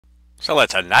So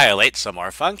let's annihilate some more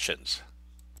functions.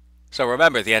 So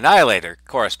remember, the annihilator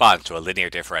corresponds to a linear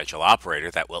differential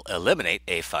operator that will eliminate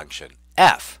a function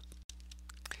f.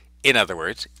 In other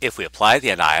words, if we apply the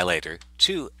annihilator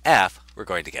to f, we're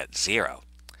going to get 0.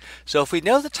 So if we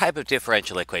know the type of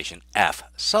differential equation f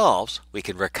solves, we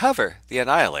can recover the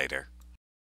annihilator.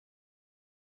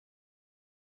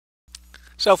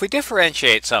 So if we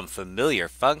differentiate some familiar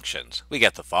functions, we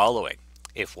get the following.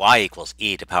 If y equals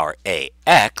e to the power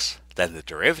ax, then the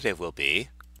derivative will be,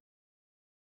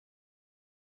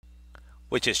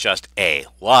 which is just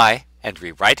ay, and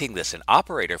rewriting this in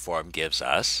operator form gives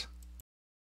us,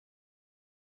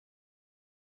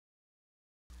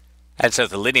 and so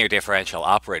the linear differential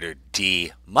operator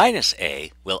d minus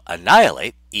a will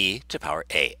annihilate e to the power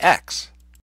ax.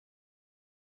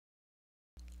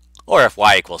 Or if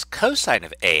y equals cosine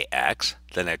of ax,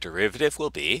 then our derivative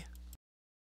will be,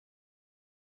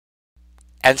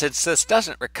 and since this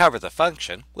doesn't recover the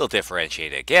function, we'll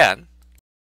differentiate again.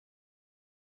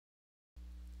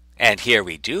 And here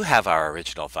we do have our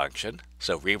original function,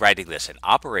 so rewriting this in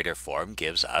operator form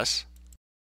gives us,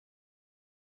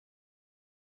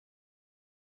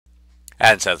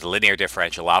 and so the linear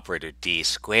differential operator d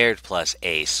squared plus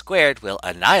a squared will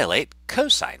annihilate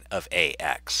cosine of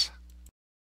ax.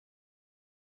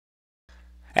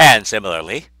 And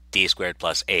similarly, d squared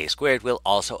plus a squared will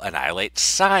also annihilate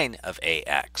sine of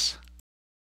ax.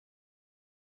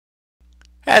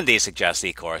 And these suggest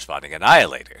the corresponding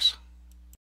annihilators.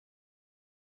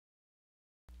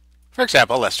 For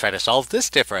example, let's try to solve this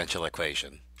differential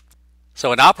equation.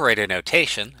 So in operator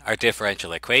notation, our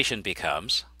differential equation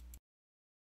becomes,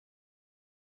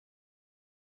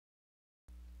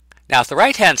 now if the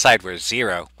right-hand side were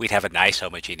 0, we'd have a nice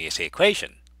homogeneous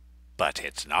equation, but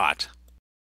it's not.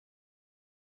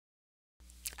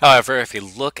 However, if you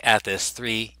look at this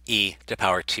 3e to the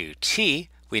power 2t,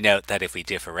 we note that if we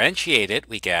differentiate it,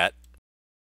 we get,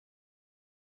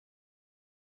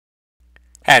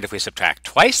 and if we subtract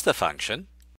twice the function,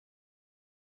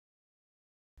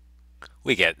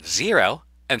 we get 0,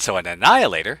 and so an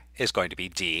annihilator is going to be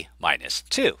d minus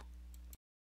 2.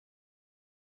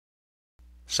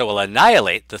 So we'll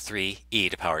annihilate the 3e to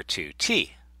the power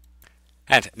 2t.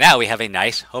 And now we have a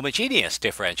nice homogeneous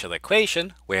differential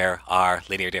equation where our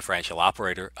linear differential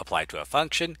operator applied to a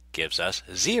function gives us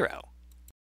 0.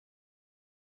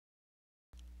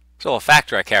 So we'll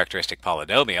factor our characteristic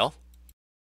polynomial.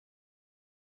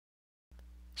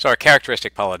 So our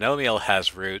characteristic polynomial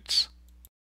has roots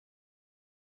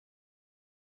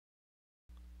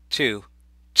 2,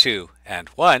 2, and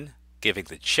 1, giving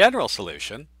the general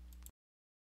solution.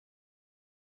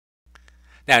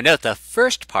 Now note the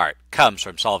first part comes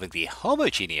from solving the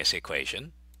homogeneous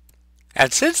equation,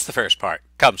 and since the first part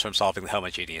comes from solving the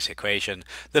homogeneous equation,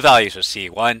 the values of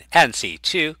c1 and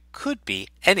c2 could be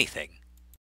anything.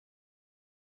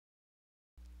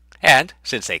 And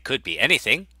since they could be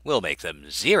anything, we'll make them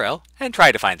 0 and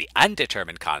try to find the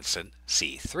undetermined constant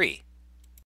c3.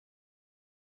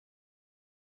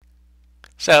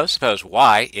 So suppose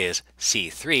y is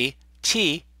c3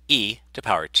 t e to the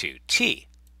power 2t.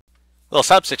 We'll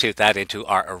substitute that into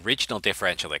our original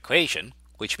differential equation,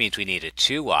 which means we need a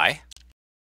 2y,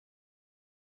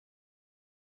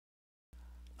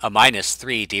 a minus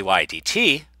 3 dy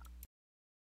dt,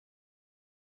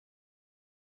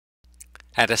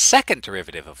 and a second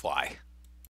derivative of y.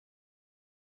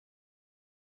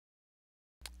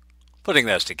 Putting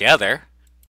those together,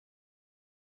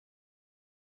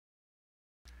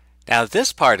 now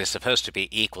this part is supposed to be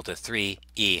equal to 3e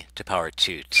to the power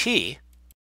 2t,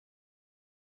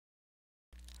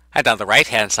 and on the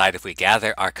right-hand side, if we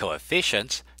gather our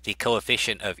coefficients, the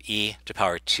coefficient of e to the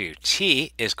power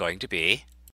 2t is going to be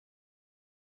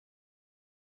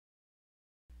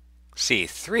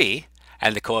c3,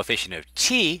 and the coefficient of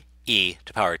t e to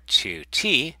the power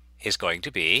 2t is going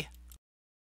to be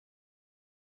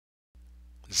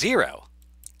 0.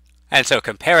 And so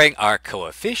comparing our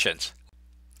coefficients,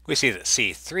 we see that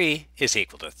c3 is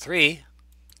equal to 3,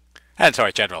 and so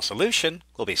our general solution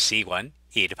will be c1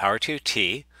 e to the power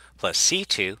 2t plus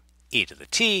c2 e to the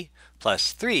t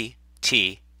plus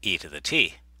 3t e to the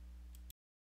t.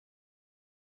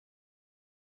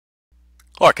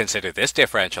 Or consider this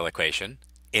differential equation.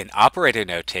 In operator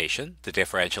notation, the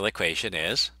differential equation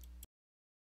is,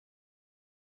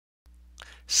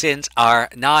 since our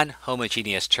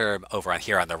non-homogeneous term over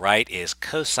here on the right is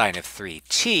cosine of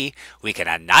 3t, we can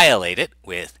annihilate it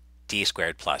with d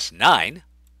squared plus 9.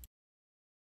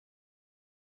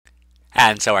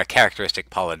 And so our characteristic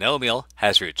polynomial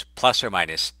has roots plus or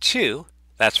minus 2,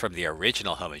 that's from the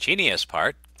original homogeneous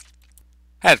part,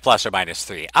 and plus or minus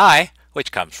 3i,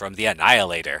 which comes from the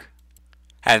annihilator.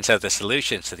 And so the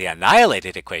solutions to the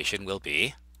annihilated equation will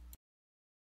be,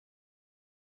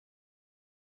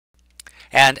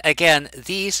 and again,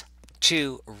 these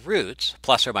two roots,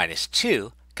 plus or minus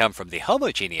 2, come from the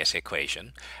homogeneous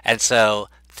equation, and so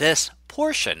this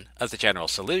portion of the general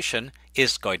solution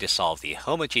is going to solve the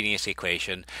homogeneous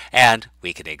equation, and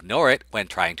we can ignore it when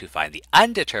trying to find the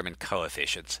undetermined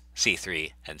coefficients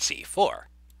C3 and C4.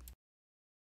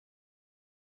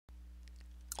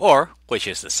 Or, which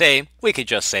is the same, we could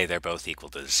just say they're both equal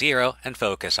to 0 and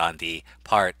focus on the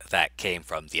part that came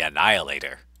from the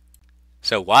annihilator.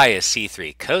 So y is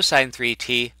C3 cosine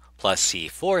 3t plus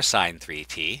C4 sine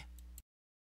 3t.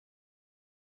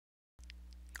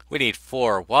 We need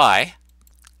 4y,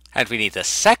 and we need the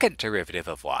second derivative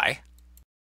of y.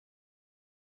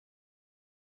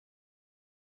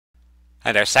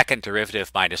 And our second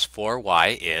derivative minus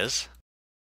 4y is,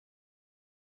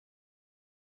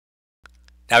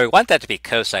 now we want that to be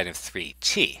cosine of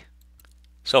 3t.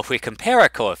 So if we compare our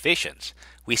coefficients,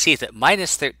 we see that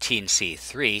minus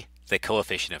 13c3, the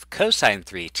coefficient of cosine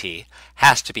 3t,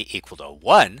 has to be equal to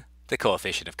 1, the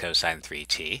coefficient of cosine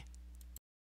 3t.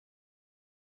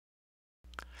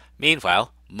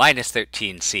 Meanwhile, minus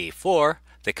 13c4,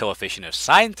 the coefficient of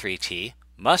sine 3t,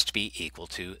 must be equal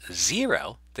to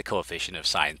 0, the coefficient of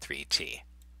sine 3t.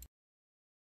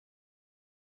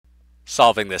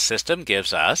 Solving this system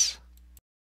gives us,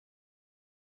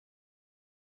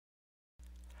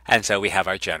 and so we have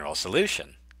our general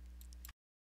solution.